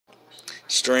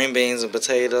String beans and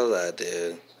potatoes, I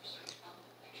did.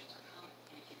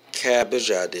 Cabbage,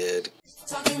 I did.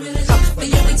 No.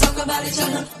 Come on.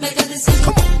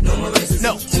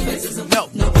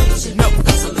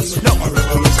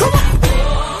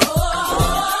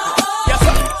 Yes,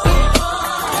 sir.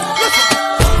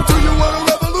 Listen. Do you want a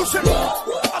revolution?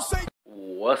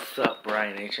 What's up,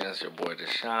 Bryant Nation? It's your boy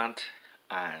Deshant.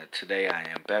 Today I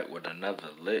am back with another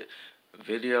lit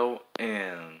video,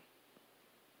 and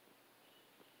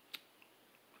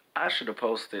I should have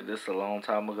posted this a long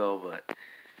time ago, but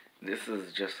this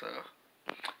is just a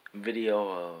video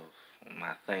of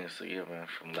my Thanksgiving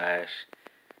from last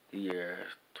year,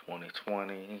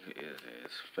 2020. It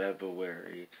is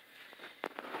February.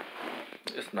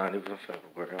 It's not even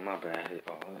February, my bad.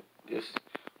 It's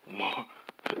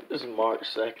March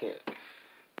 2nd,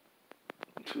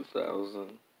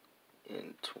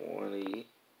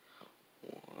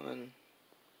 2021.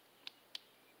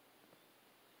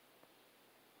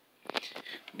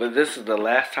 But this is the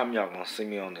last time y'all gonna see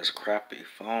me on this crappy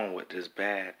phone with this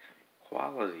bad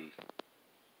quality.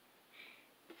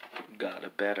 Got a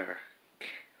better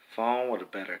phone with a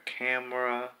better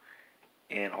camera,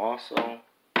 and also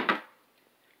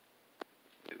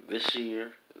this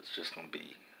year it's just gonna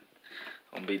be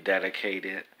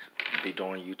dedicated. Be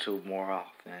doing YouTube more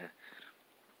often.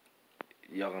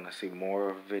 Y'all gonna see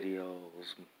more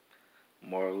videos,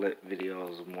 more lit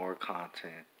videos, more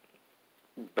content.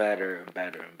 Better and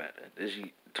better and better. This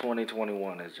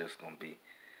 2021 is just gonna be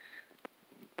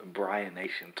Bryant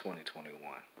Nation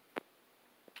 2021.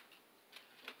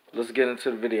 Let's get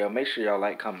into the video. Make sure y'all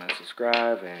like, comment,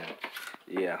 subscribe, and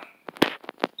yeah.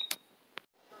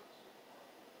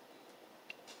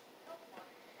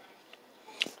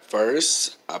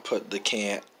 First, I put the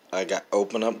can.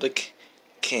 Open up the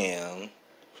can,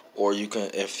 or you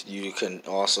can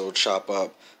also chop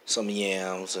up some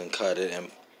yams and cut it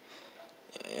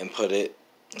and put it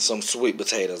some sweet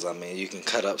potatoes. I mean, you can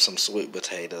cut up some sweet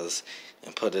potatoes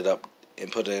and put it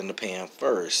in the pan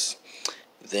first.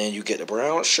 Then you get the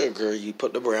brown sugar. You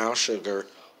put the brown sugar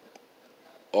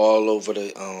all over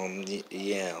the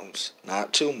yams.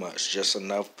 Not too much, just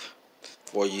enough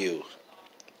for you.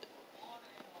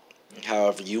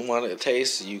 However you want it to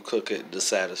taste, you cook it to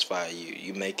satisfy you.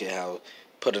 You make it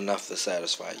put enough to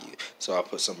satisfy you. So I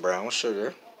put some brown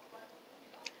sugar.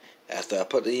 After I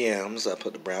put the yams, I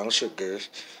put the brown sugar.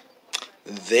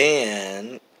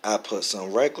 Then I put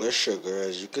some regular sugar,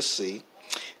 as you can see.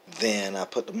 Then I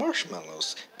put the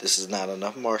marshmallows. This is not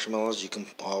enough marshmallows. You can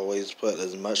always put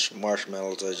as much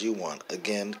marshmallows as you want.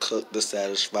 Again, cook to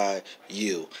satisfy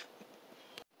you.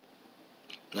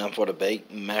 Now for the baked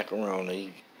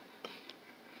macaroni,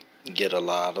 you can get a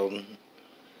lot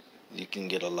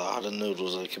of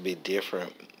noodles. It could be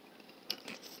different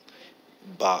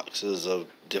boxes of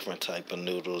different type of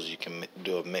noodles. You can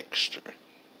do a mixture.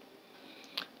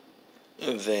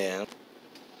 And then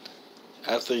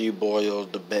after you boil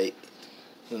the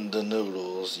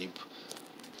noodles,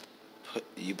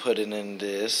 you put it in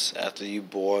this. After you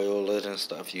boil it and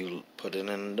stuff, you put it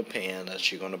in the pan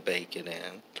that you're gonna bake it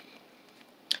in.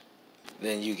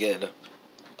 Then you get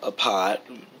a pot,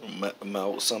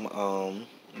 melt some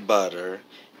butter.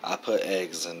 I put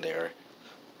eggs in there,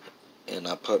 and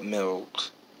I put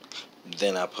milk.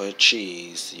 Then I put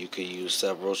cheese. You could use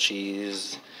several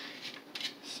cheese.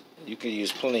 You could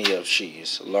use plenty of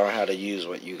cheese. Learn how to use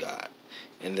what you got.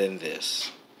 And then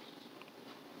this.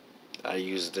 I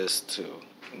use this too.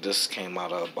 This came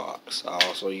out of a box. I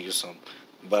also use some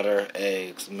butter,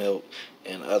 eggs, milk,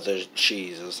 and other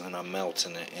cheeses, and I'm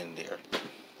melting it in there.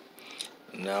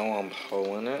 Now I'm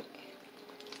pulling it.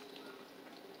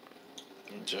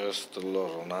 Just a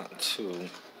little, not too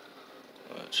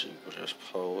much. You could just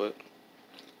pull it.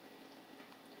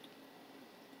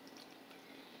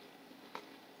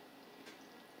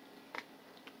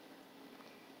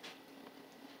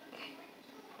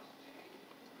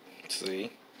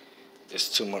 See, it's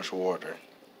too much water.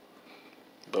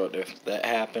 But if that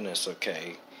happens, it's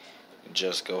okay.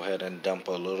 Just go ahead and dump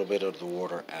a little bit of the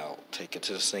water out. Take it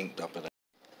to the sink, dump it out.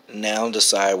 Now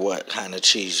decide what kind of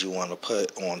cheese you want to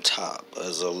put on top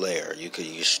as a layer. You could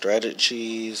use shredded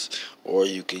cheese, or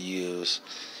you could use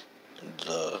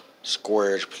the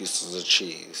square pieces of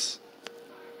cheese.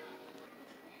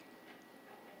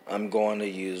 I'm going to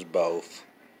use both.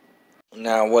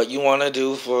 Now what you want to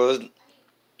do for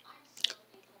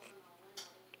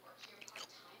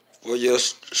your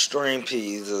string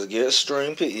peas is get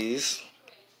string peas.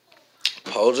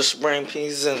 Pull the string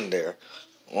peas in there.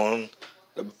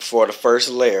 For the first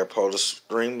layer, pull the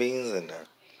string beans in there.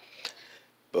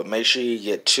 But make sure you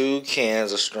get 2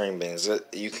 cans of string beans.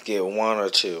 You can get 1 or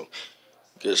 2.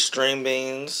 Get string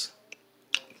beans,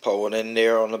 pour it in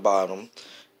there on the bottom.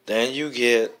 Then you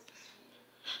get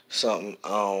some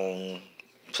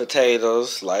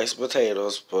potatoes, sliced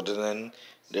potatoes, put it in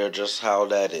there just how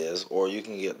that is. Or you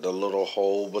can get the little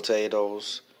whole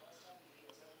potatoes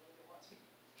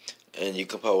and you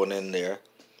can pour it in there.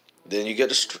 Then you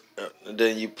get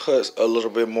then you put a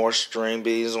little bit more string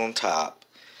beans on top.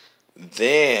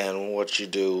 Then what you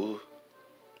do,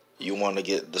 you want to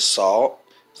get the salt.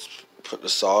 Put the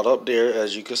salt up there.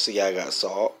 As you can see, I got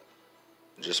salt.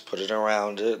 Just put it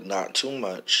around it, not too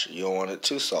much. You don't want it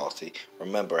too salty.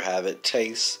 Remember, have it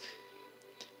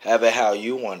how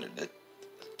you want it to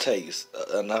taste,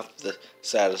 enough to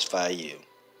satisfy you.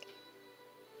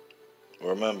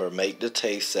 Remember, make the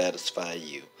taste satisfy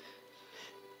you.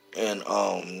 And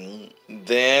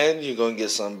then you're gonna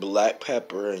get some black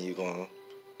pepper and you're gonna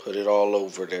put it all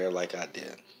over there like I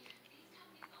did.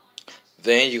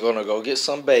 Then you're gonna go get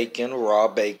some bacon, raw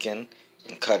bacon,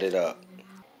 and cut it up.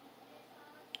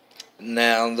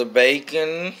 Now the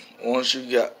bacon, once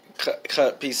you got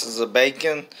cut pieces of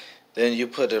bacon, then you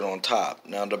put it on top.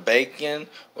 Now the bacon,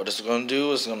 what it's gonna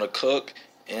do is gonna cook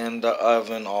in the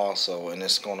oven also, and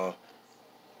it's gonna,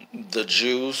 the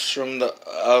juice from the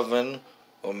oven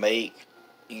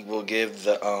will give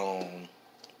the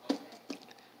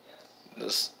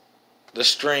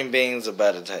string beans a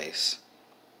better taste.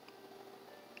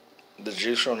 The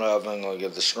juice from the oven will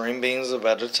give the string beans a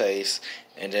better taste,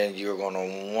 and then you're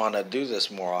gonna want to do this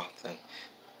more often.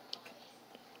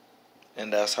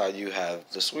 And that's how you have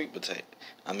the sweet potato.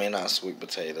 I mean, not sweet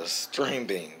potatoes, string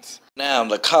beans. Now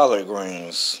the collard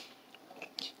greens.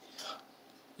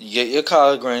 You get your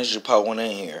collard greens. You put one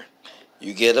in here.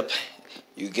 You get a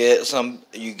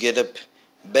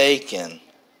bacon.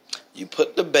 You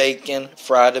put the bacon,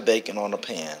 fry the bacon on a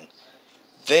pan.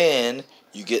 Then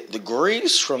you get the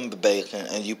grease from the bacon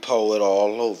and you pour it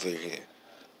all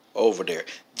over there.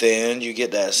 Then you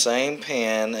get that same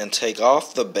pan and take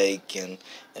off the bacon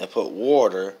and put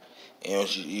water,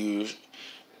 and you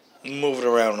move it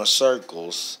around in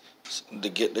circles to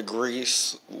get the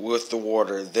grease with the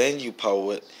water. Then you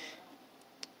pour it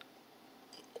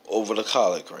over the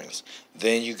collard greens.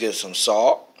 Then you get some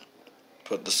salt.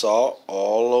 Put the salt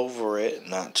all over it,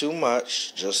 not too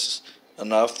much, just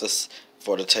enough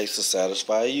for the taste to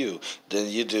satisfy you. Then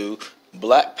you do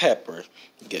black pepper.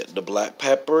 Get the black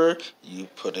pepper, you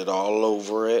put it all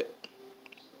over it.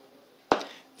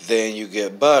 Then you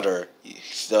get butter.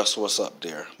 That's what's up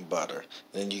there, butter.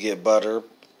 Then you get butter,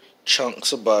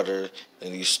 chunks of butter,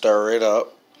 and you stir it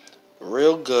up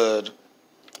real good.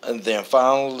 And then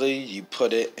finally, you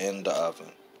put it in the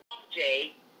oven.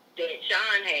 Jay, that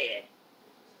Sean had.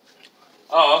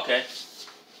 Oh, okay.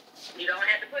 You don't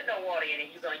have to put no water in it.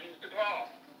 You're going to use the broth.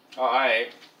 Oh,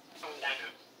 alright.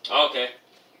 Okay.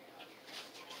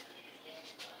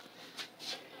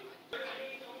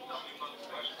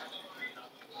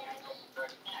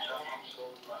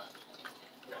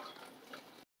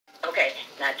 Okay,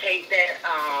 now take that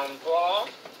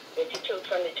broth that you took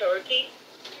from the turkey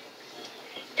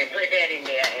and put that in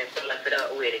there and fluff it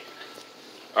up with it.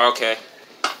 Okay.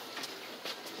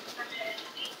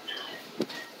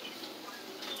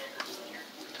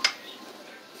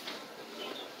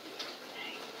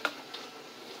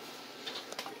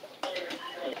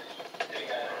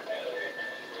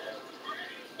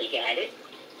 You got it?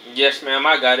 Yes, ma'am,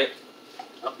 I got it.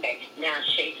 Okay, now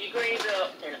shake your gravy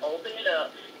up and open it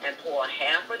up and pour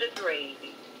half of the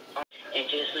gravy and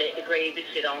just let the gravy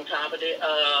sit on top of the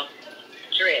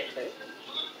dressing.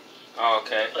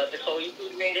 Okay. But before you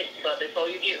get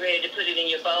ready to put it in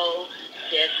your bowl,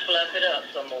 just fluff it up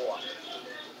some more.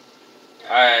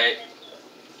 Alright.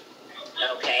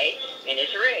 Okay, and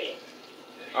it's ready.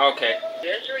 Okay.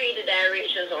 Just read the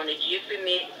directions on the Jiffy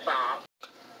Mix box.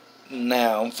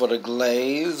 Now for the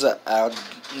glaze, I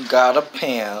got a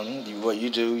pan. What you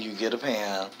do, you get a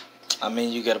pan.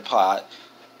 You get a pot.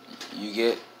 You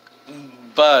get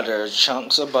butter,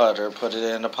 chunks of butter, put it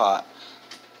in a pot.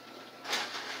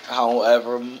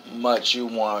 However much you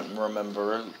want,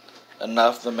 remember,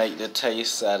 enough to make the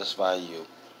taste satisfy you.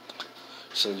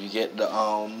 So you get the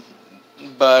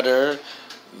butter,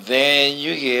 then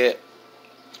you get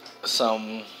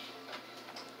some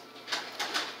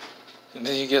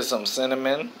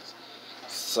cinnamon,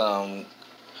 some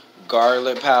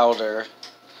garlic powder,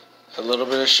 a little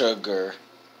bit of sugar,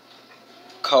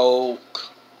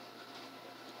 Coke,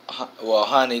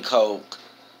 honey Coke,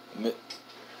 and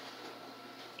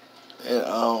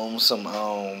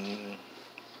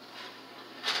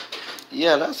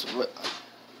that's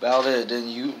about it. Then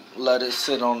you let it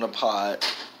sit on the pot,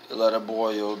 let it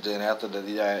boil. Then after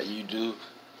that, you do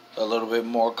a little bit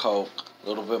more Coke, a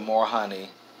little bit more honey,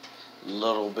 a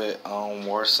little bit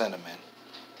more cinnamon.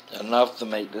 Enough to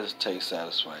make this taste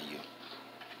satisfy you.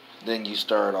 Then you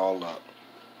stir it all up.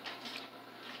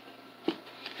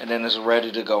 And then it's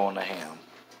ready to go on the ham.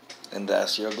 And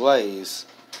that's your glaze.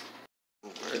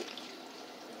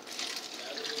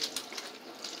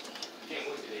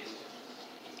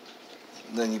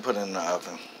 Then you put it in the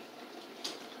oven.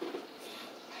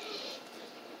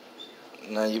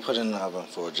 Now you put it in the oven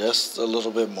for just a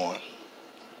little bit more.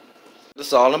 The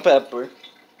salt and pepper.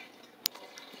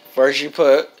 First you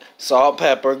put salt,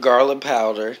 pepper, garlic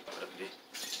powder.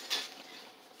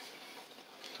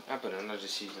 I put another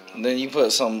seasoning. Then you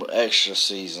put some extra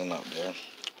season up there.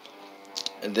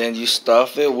 And then you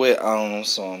stuff it with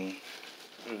some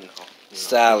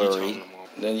celery.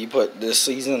 Then you put this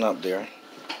season up there.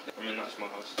 I mean, not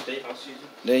smokehouse, steakhouse season.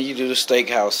 Then you do the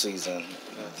steakhouse season.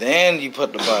 Then you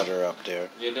put the butter up there.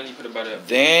 Yeah, then you put the butter up.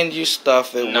 Then you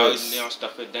stuff it No, with... you don't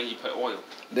stuff it. Then you put oil.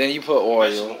 Then you put oil.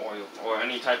 Vegetable oil. Or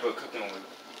any type of cooking oil.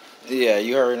 Yeah,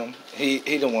 you heard him. He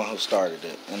the one who started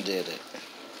it and did it.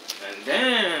 And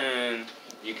then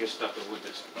you can stuff it with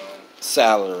this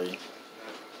celery.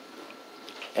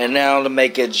 And now to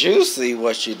make it juicy,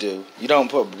 what you do? You don't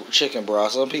put chicken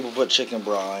broth. Some people put chicken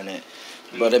broth in it,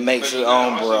 but it makes its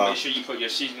own broth. Make sure you put your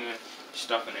seasoning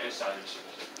stuff in the inside of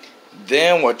it.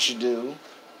 Then what you do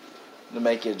to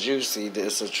make it juicy?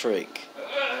 This is a trick.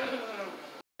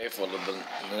 For the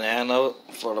banana,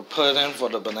 for the pudding, for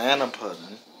the banana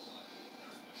pudding,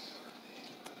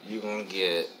 you're gonna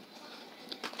get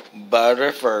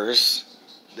butter first.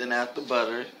 Then after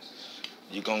butter,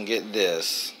 you're gonna get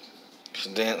this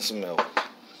condensed milk.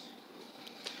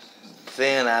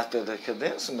 Then after the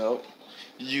condensed milk,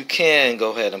 you can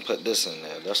go ahead and put this in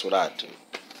there. That's what I do.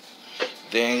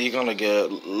 Then you're gonna get a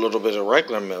little bit of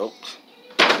regular milk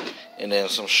and then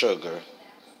some sugar.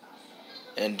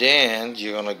 And then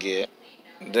you're gonna get,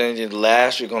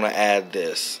 last you're gonna add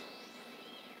this.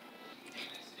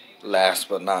 Last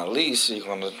but not least, you're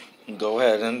gonna go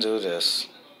ahead and do this.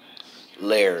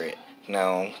 Layer it.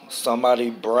 Now,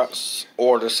 somebody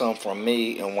ordered some from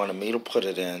me and wanted me to put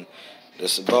it in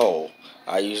this bowl.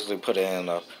 I usually put it in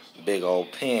a big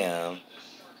old pan,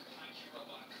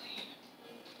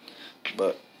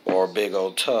 or a big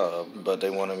old tub, but they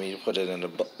wanted me to put it in a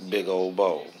big old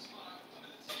bowl.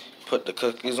 Put the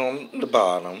cookies on the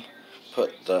bottom,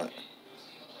 put the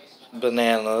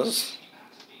bananas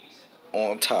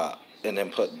on top, and then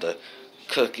put the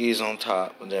cookies on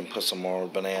top, and then put some more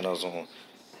bananas on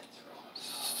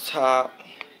top.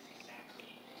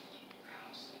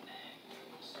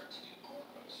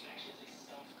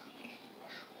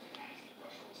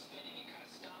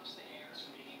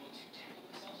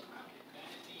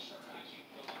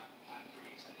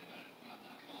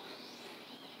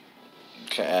 You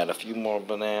can add a few more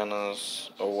bananas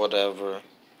or whatever.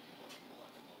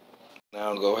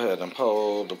 Now go ahead and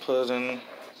pour the pudding.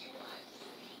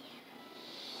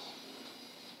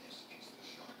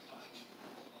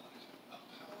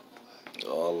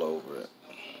 All over it.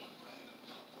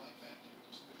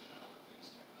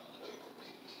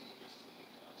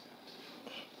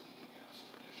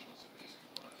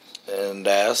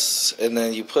 And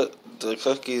then you put the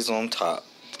cookies on top.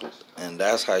 And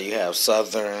that's how you have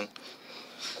Southern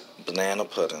banana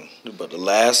pudding. But the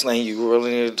last thing you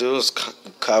really need to do is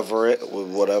cover it with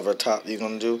whatever top you're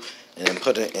going to do. And then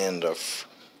put it in the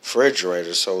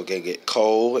refrigerator so it can get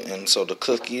cold. And so the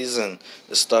cookies and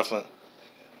the stuffing.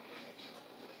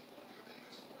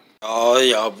 Oh,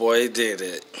 y'all boy did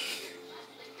it.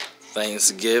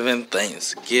 Thanksgiving.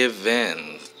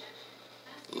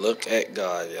 Look at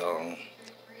God, y'all.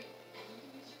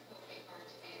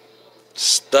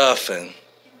 Stuffing,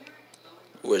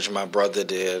 which my brother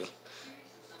did.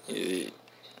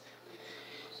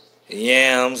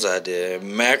 Yams, I did.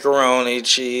 Macaroni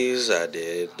cheese, I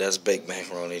did. That's baked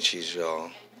macaroni cheese,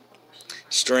 y'all.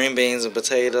 String beans and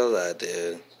potatoes, I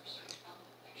did.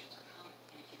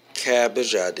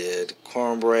 Cabbage, I did.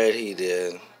 Cornbread, he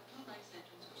did.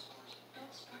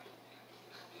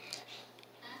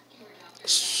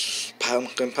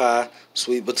 Pumpkin pie,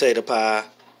 sweet potato pie,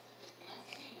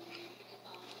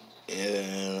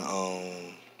 and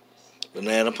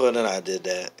banana pudding. I did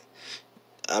that.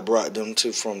 I brought them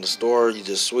two from the store. You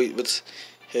just sweet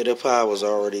potato pie was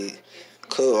already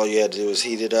cooked. All you had to do was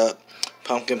heat it up.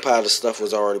 Pumpkin pie, the stuff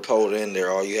was already pulled in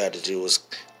there. All you had to do was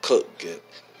cook it.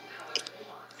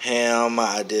 Ham,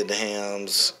 I did the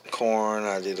hams. Corn,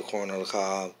 I did the corn on the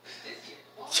cob.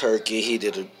 Turkey, he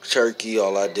did the turkey.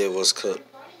 All I did was cook.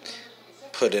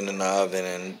 Put it in the oven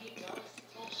and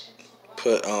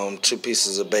put 2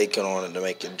 pieces of bacon on it to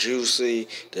make it juicy.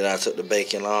 Then I took the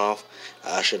bacon off.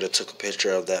 I should have took a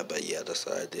picture of that, but yeah, that's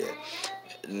what I did.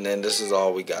 And then this is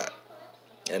all we got.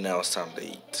 And now it's time to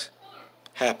eat.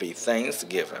 Happy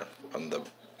Thanksgiving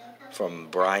from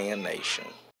Bryant Nation.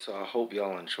 So I hope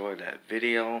y'all enjoyed that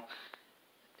video.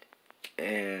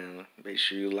 And make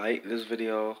sure you like this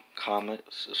video, comment,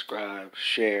 subscribe,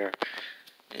 share,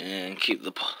 and keep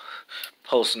the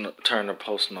turn the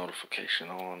post notification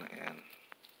on. And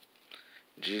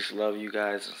Jesus love you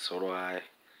guys, and so do I.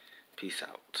 Peace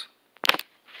out.